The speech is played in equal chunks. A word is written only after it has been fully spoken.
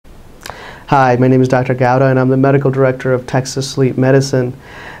Hi, my name is Dr. Gowda and I'm the Medical Director of Texas Sleep Medicine.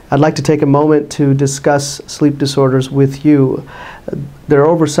 I'd like to take a moment to discuss sleep disorders with you. There are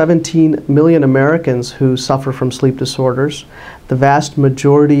over 17 million Americans who suffer from sleep disorders. The vast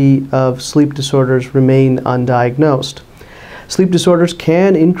majority of sleep disorders remain undiagnosed. Sleep disorders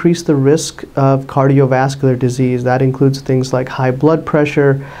can increase the risk of cardiovascular disease. That includes things like high blood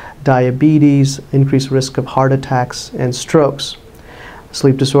pressure, diabetes, increased risk of heart attacks, and strokes.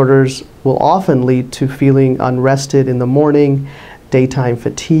 Sleep disorders will often lead to feeling unrested in the morning, daytime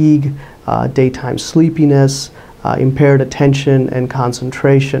fatigue, daytime sleepiness, impaired attention and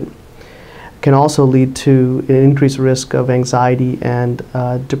concentration. It can also lead to an increased risk of anxiety and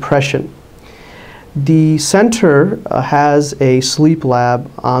depression. The center has a sleep lab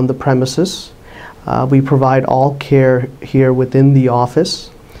on the premises. We provide all care here within the office.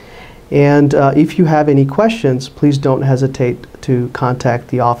 And if you have any questions, please don't hesitate to contact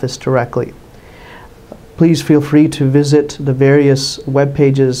the office directly. Please feel free to visit the various web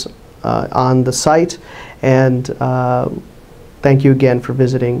pages on the site, and thank you again for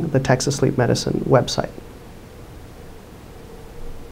visiting the Texas Sleep Medicine website.